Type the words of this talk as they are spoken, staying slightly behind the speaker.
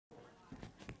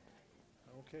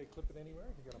Okay, clip it anywhere.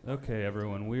 You got 'em Okay,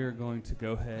 everyone, we are going to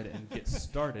go ahead and get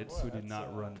started so we do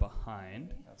not run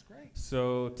behind. That's great.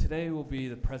 So today will be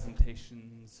the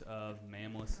presentations of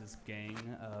Mamalis' gang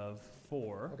of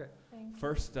 4. Okay.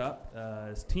 First up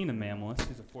is Tina Mamalis,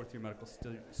 who's a fourth-year medical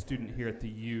student here at the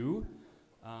U,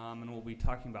 and we'll be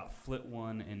talking about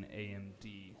Flt-1 and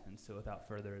AMD. And so without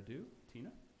further ado,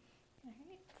 Tina. All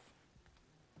right.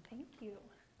 Thank you.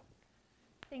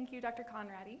 Thank you, Dr.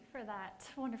 Conradi, for that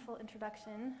wonderful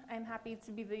introduction. I'm happy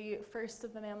to be the first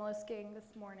of the Mamalis gang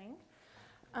this morning.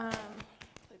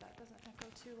 Hopefully that doesn't echo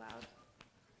too loud.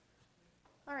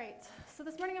 All right, so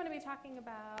this morning I'm going to be talking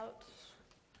about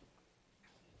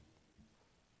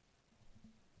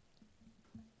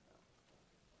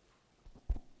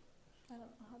I don't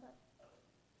know how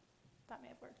that may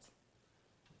have worked.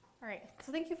 All right,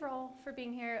 so thank you all for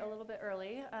being here a little bit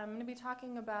early. I'm going to be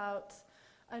talking about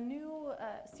a new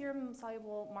serum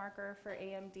soluble marker for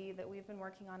AMD that we've been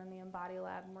working on in the Embody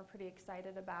lab and we're pretty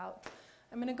excited about.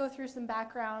 I'm going to go through some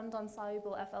background on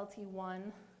soluble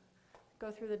Flt-1,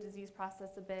 go through the disease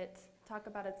process a bit, talk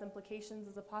about its implications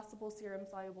as a possible serum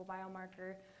soluble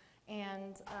biomarker,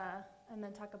 and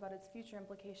then talk about its future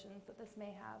implications that this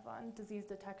may have on disease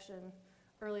detection,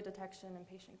 early detection, and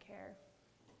patient care.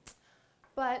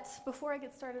 But before I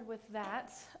get started with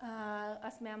that,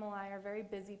 us Mamali are very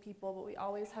busy people, but we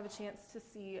always have a chance to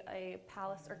see a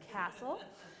palace or castle.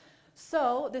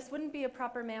 So this wouldn't be a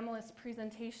proper Mamalis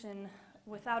presentation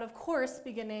without, of course,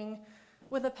 beginning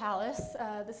with a palace.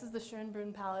 This is the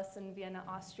Schönbrunn Palace in Vienna,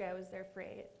 Austria. I was there for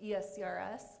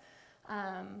ESCRS.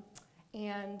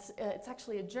 And it's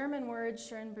actually a German word.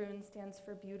 Schönbrunn stands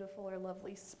for beautiful or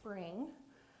lovely spring.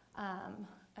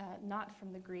 Not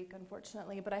from the Greek,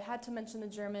 unfortunately, but I had to mention the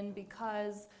German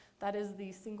because that is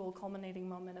the single culminating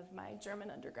moment of my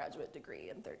German undergraduate degree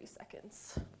in 30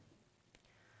 seconds.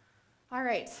 All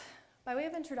right, by way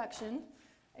of introduction,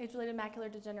 age-related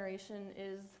macular degeneration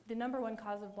is the #1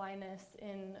 cause of blindness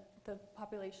in the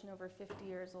population over 50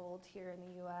 years old here in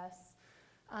the US.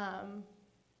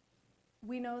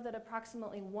 We know that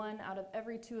approximately 1 out of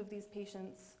every 2 of these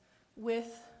patients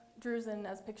with drusen,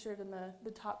 as pictured in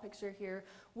the top picture here,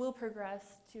 will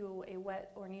progress to a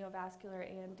wet or neovascular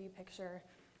AMD picture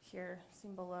here,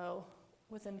 seen below,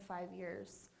 within 5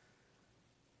 years.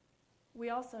 We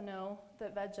also know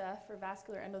that VEGF, or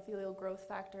vascular endothelial growth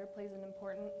factor, plays an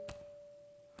important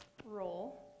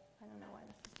role. I don't know why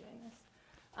this is doing this.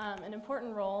 An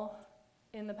important role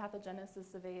in the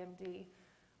pathogenesis of AMD.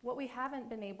 What we haven't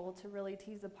been able to really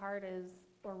tease apart is,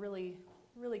 or really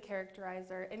characterize,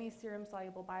 are any serum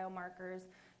soluble biomarkers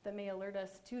that may alert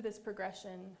us to this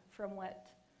progression from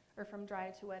wet or from dry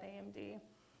to wet AMD.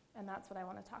 And that's what I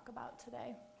want to talk about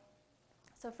today.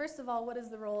 So first of all, what is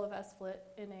the role of SFLT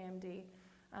in AMD?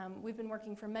 We've been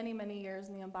working for many, many years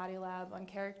in the Embody lab on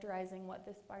characterizing what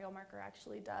this biomarker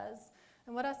actually does.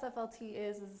 And what SFLT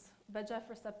is VEGF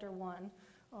receptor 1,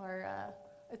 or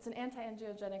it's an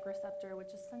anti-angiogenic receptor,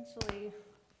 which essentially,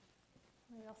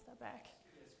 maybe I'll step back.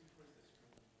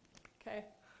 Okay,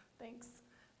 thanks.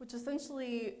 Which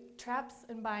essentially traps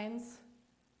and binds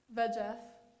VEGF,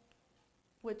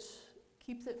 which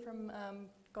keeps it from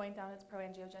going down its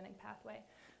proangiogenic pathway.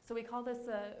 So we call this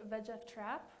a VEGF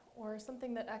trap, or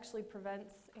something that actually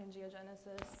prevents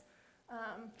angiogenesis.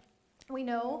 We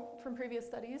know from previous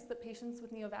studies that patients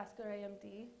with neovascular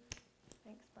AMD,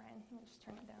 thanks Brian, let me just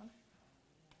turn it down.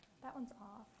 That one's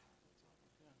off.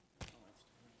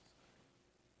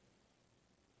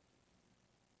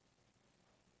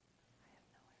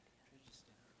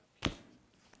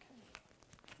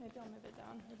 Maybe I'll move it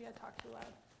down. Maybe I talk too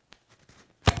loud.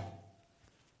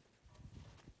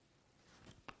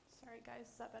 Sorry guys,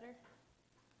 is that better?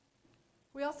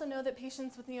 We also know that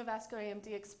patients with neovascular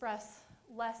AMD express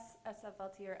less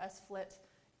SFLT or SFLT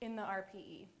in the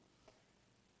RPE.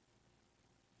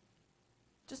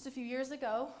 Just a few years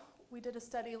ago, we did a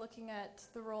study looking at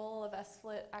the role of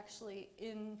SFLT actually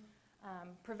in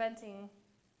preventing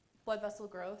blood vessel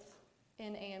growth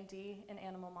in AMD in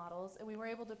animal models, and we were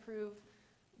able to prove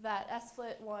that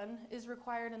Flt-1 is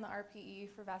required in the RPE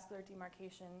for vascular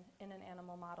demarcation in an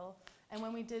animal model. And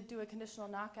when we did do a conditional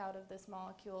knockout of this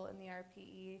molecule in the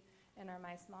RPE in our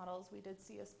mice models, we did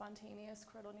see a spontaneous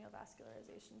choroidal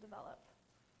neovascularization develop.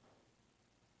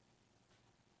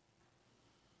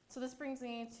 So this brings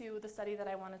me to the study that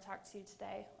I want to talk to you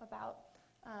today about.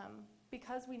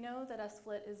 Because we know that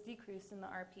SFLT is decreased in the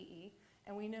RPE,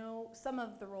 and we know some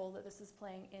of the role that this is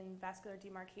playing in vascular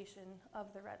demarcation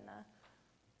of the retina,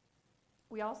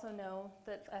 we also know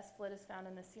that SFLT is found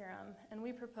in the serum, and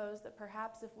we propose that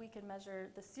perhaps if we can measure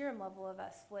the serum level of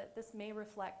SFLT, this may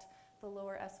reflect the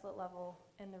lower SFLT level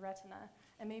in the retina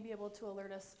and may be able to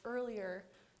alert us earlier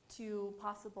to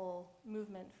possible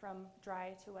movement from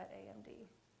dry to wet AMD.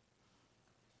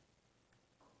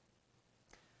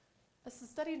 As a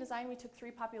study design, we took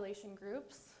 3 population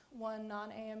groups, 1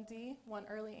 non-AMD, 1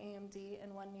 early AMD,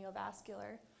 and 1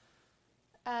 neovascular.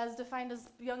 As defined as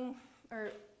young,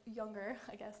 or younger,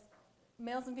 I guess,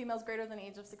 males and females greater than the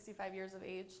age of 65 years of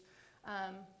age.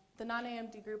 The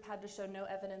non-AMD group had to show no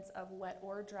evidence of wet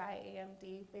or dry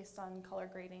AMD based on color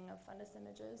grading of fundus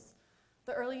images.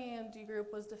 The early AMD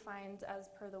group was defined as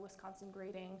per the Wisconsin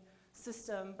grading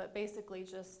system, but basically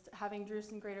just having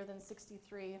drusen greater than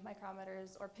 63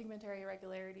 micrometers or pigmentary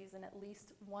irregularities in at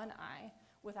least one eye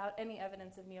without any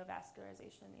evidence of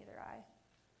neovascularization in either eye.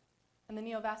 And the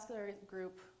neovascular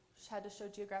group had to show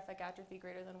geographic atrophy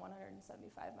greater than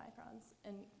 175 microns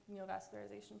and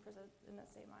neovascularization present in the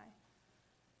same eye.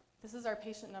 This is our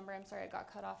patient number. I'm sorry, it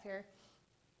got cut off here.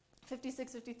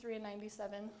 56, 53, and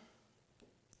 97.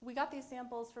 We got these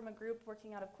samples from a group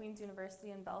working out of Queen's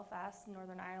University in Belfast,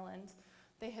 Northern Ireland.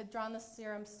 They had drawn the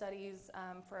serum studies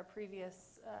for a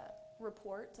previous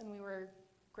report, and we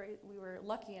were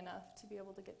lucky enough to be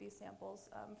able to get these samples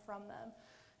from them.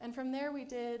 And from there we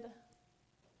did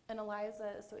an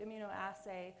ELISA, so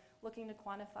immunoassay, looking to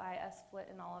quantify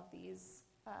SFLT in all of these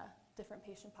different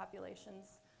patient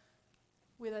populations.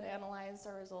 We then analyzed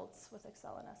our results with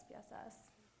Excel and SPSS.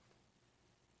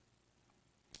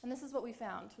 And this is what we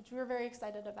found, which we were very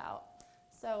excited about.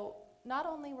 So not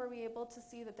only were we able to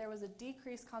see that there was a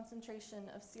decreased concentration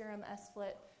of serum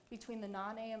SFLT between the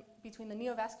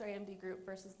neovascular AMD group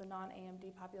versus the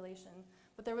non-AMD population,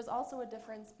 but there was also a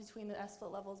difference between the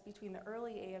SFLT levels between the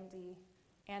early AMD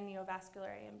and neovascular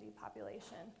AMD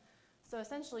population. So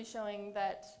essentially showing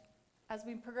that as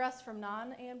we progress from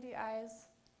non-AMD eyes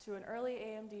to an early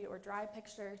AMD or dry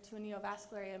picture to a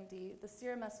neovascular AMD, the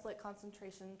serum SFLT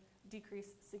concentration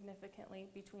decreased significantly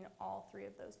between all 3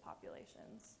 of those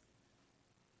populations.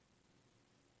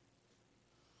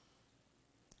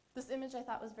 This image I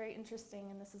thought was very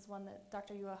interesting, and this is one that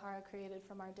Dr. Uehara created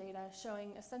from our data,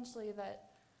 showing essentially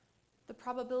that the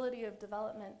probability of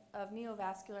development of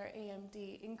neovascular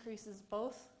AMD increases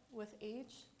both with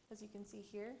age, as you can see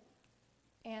here,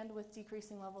 and with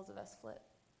decreasing levels of SFLT,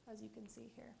 as you can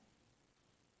see here.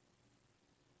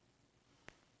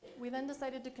 We then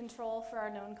decided to control for our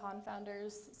known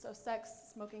confounders, so sex,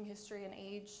 smoking history, and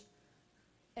age.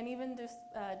 And even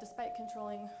despite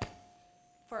controlling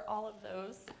for all of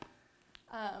those,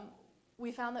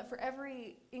 we found that for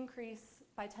every increase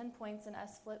by 10 points in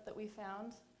SFLT that we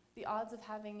found, the odds of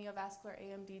having neovascular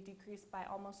AMD decreased by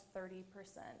almost 30%.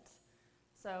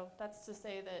 So that's to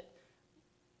say that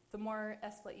the more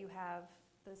SFLT you have,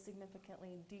 the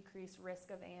significantly decreased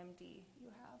risk of AMD you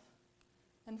have.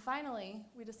 And finally,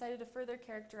 we decided to further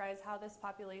characterize how this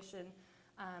population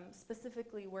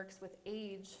specifically works with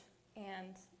age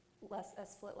and less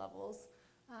SFLT levels.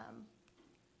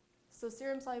 So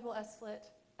serum soluble SFLT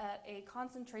at a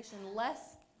concentration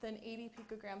less than 80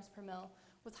 picograms per mil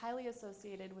was highly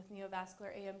associated with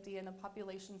neovascular AMD in a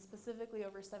population specifically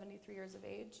over 73 years of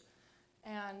age.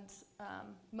 And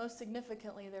most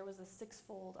significantly, there was a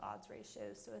 6-fold odds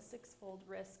ratio, so a 6-fold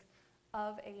risk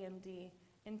of AMD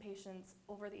in patients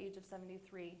over the age of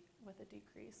 73 with a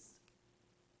decreased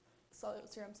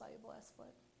serum soluble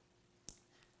SFLT.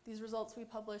 These results we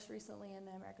published recently in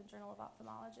the American Journal of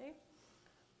Ophthalmology.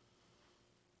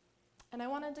 And I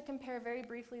wanted to compare very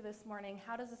briefly this morning,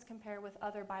 how does this compare with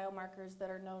other biomarkers that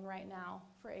are known right now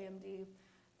for AMD?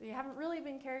 They haven't really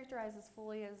been characterized as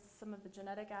fully as some of the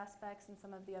genetic aspects and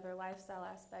some of the other lifestyle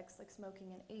aspects like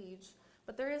smoking and age,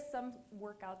 but there is some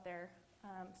work out there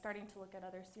starting to look at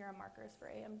other serum markers for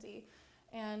AMD.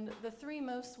 And the 3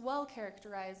 most well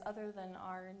characterized, other than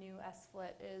our new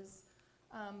SFLT, is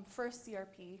first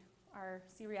CRP, our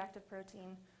C-reactive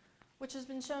protein, which has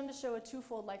been shown to show a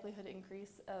 2-fold likelihood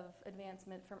increase of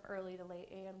advancement from early to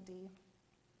late AMD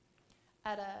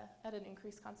at an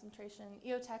increased concentration.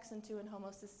 Eotaxin 2 and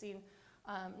homocysteine,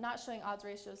 not showing odds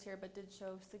ratios here, but did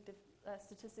show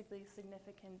statistically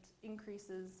significant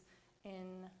increases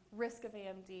in risk of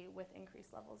AMD with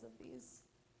increased levels of these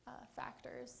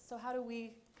factors. So how do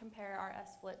we compare our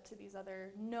SFLT to these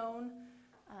other known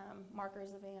markers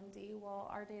of AMD? Well,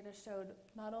 our data showed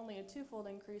not only a 2-fold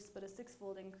increase, but a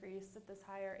 6-fold increase at this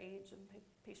higher age and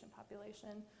patient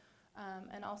population,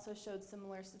 and also showed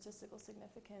similar statistical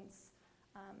significance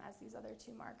as these other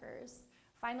 2 markers.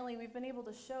 Finally, we've been able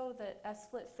to show that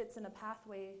SFLT fits in a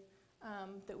pathway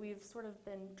that we've sort of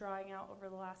been drawing out over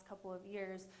the last couple of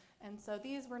years. And so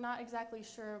these, we're not exactly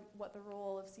sure what the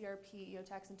role of CRP,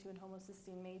 eotaxin 2, and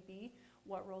homocysteine may be.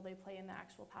 what role they play in the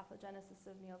actual pathogenesis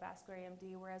of neovascular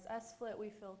AMD, whereas SFLT, we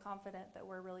feel confident that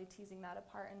we're really teasing that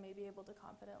apart and may be able to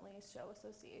confidently show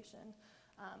association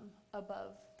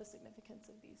above the significance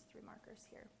of these three markers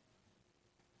here.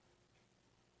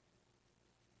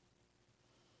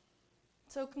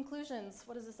 So conclusions,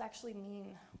 what does this actually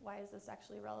mean? Why is this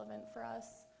actually relevant for us?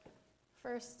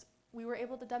 First, we were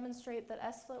able to demonstrate that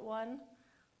Flt-1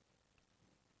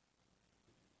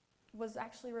 was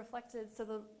actually reflected, so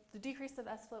the decrease of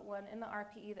Flt-1 in the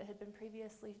RPE that had been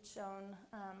previously shown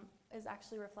is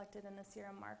actually reflected in the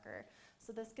serum marker.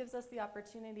 So this gives us the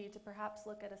opportunity to perhaps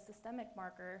look at a systemic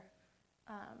marker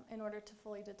in order to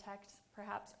fully detect,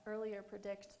 perhaps earlier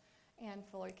predict, and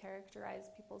fully characterize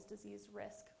people's disease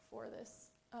risk for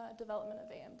this development of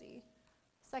AMD.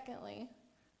 Secondly,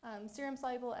 serum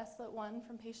soluble Flt-1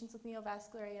 from patients with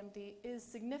neovascular AMD is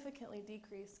significantly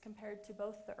decreased compared to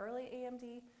both the early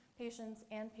AMD patients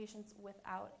and patients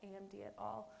without AMD at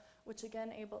all, which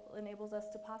again enables us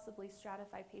to possibly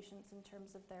stratify patients in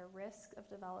terms of their risk of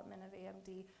development of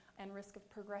AMD and risk of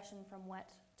progression from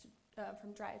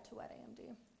dry to wet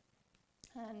AMD.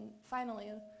 And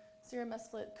finally, serum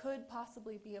SFLT could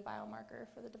possibly be a biomarker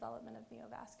for the development of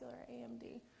neovascular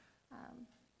AMD.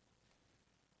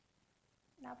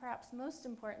 Now, perhaps most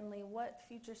importantly, what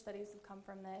future studies have come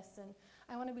from this? And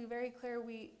I want to be very clear,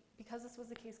 because this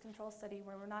was a case control study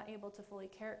where we're not able to fully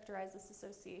characterize this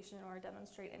association or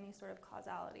demonstrate any sort of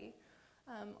causality,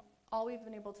 all we've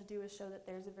been able to do is show that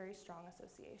there's a very strong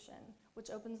association,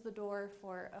 which opens the door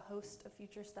for a host of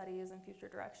future studies and future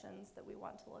directions that we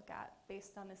want to look at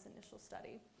based on this initial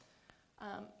study.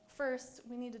 First,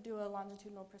 we need to do a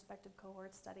longitudinal prospective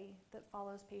cohort study that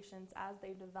follows patients as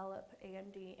they develop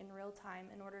AMD in real time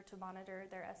in order to monitor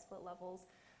their SFLT levels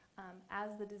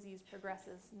as the disease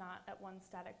progresses, not at one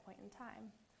static point in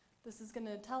time. This is going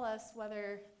to tell us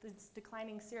whether this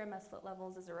declining serum SFLT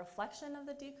levels is a reflection of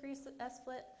the decreased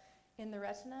SFLT in the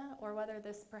retina, or whether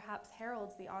this perhaps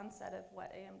heralds the onset of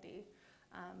wet AMD,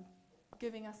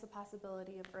 giving us the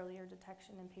possibility of earlier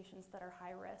detection in patients that are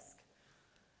high risk.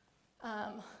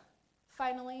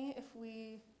 Finally, if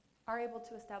we are able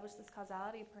to establish this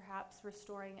causality, perhaps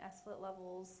restoring SFLT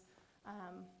levels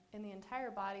in the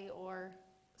entire body or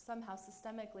somehow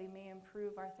systemically may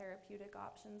improve our therapeutic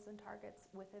options and targets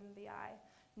within the eye,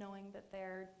 knowing that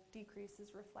their decrease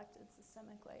is reflected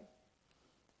systemically.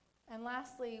 And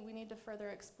lastly, we need to further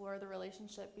explore the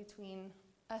relationship between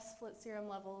SFLT serum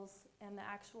levels and the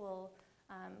actual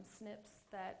SNPs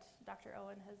that Dr.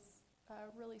 Owen has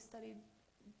really studied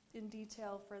in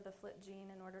detail for the FLT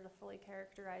gene in order to fully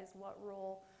characterize what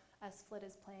role SFLT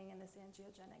is playing in this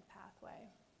angiogenic pathway.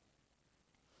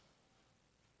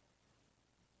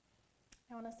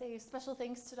 I want to say special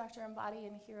thanks to Dr. Embody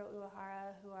and Hiro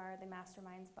Uehara, who are the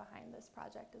masterminds behind this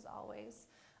project as always.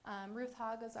 Ruth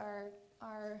Hogg is our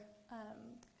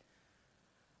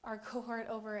cohort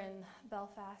over in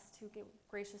Belfast, who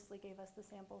graciously gave us the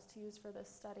samples to use for this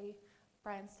study.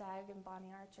 Brian Stagg and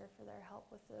Bonnie Archer for their help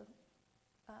with the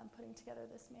putting together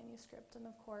this manuscript, and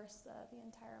of course the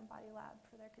entire Embody Lab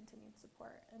for their continued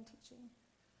support and teaching.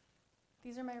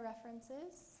 These are my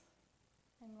references,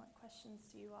 and what questions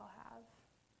do you all have?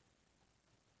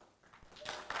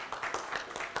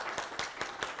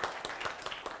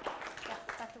 Yes,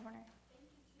 Dr. Warner. Thank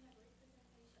you, Tina. Great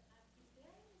presentation. Is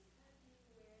there any study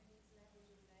where these levels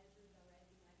were measured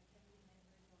already, like family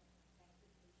members of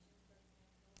affected patients, for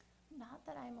example? Not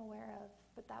that I'm aware of,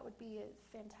 but that would be a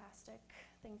fantastic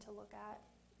thing to look at,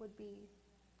 would be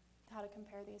how to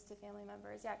compare these to family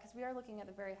members. Yeah, because we are looking at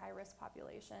a very high-risk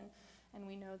population, and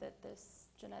we know that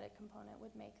this genetic component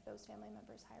would make those family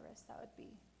members high risk. That would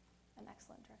be an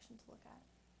excellent direction to look at.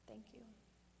 Thank you.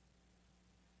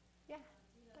 Yeah,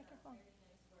 Dr. Fong. Very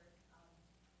nice work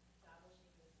establishing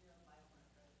the serum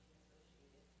biomarker being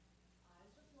associated. I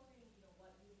was just wondering,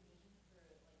 what you envision for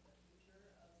the future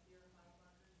of serum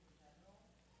biomarkers in general,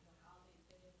 how they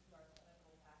fit into our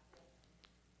clinical practice.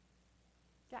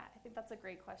 Yeah, I think that's a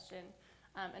great question.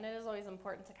 And it is always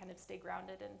important to kind of stay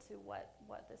grounded into what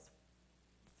this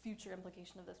future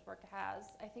implication of this work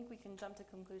has. I think we can jump to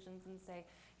conclusions and say,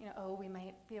 we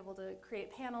might be able to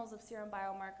create panels of serum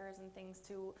biomarkers and things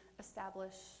to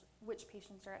establish which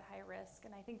patients are at high risk.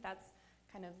 And I think that's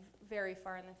kind of very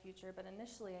far in the future. But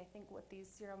initially, I think what these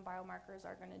serum biomarkers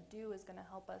are going to do is going to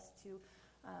help us to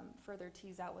further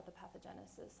tease out what the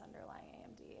pathogenesis underlying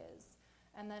AMD is.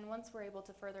 And then once we're able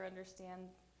to further understand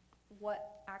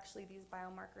what actually these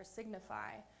biomarkers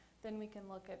signify, then we can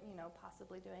look at,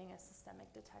 possibly doing a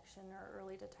systemic detection or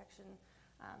early detection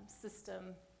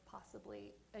system,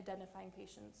 possibly identifying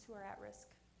patients who are at risk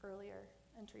earlier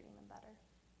and treating them better.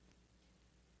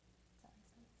 Does that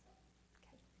make sense?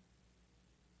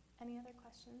 Any other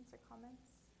questions or comments?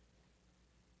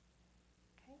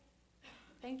 Okay.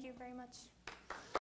 Thank you very much.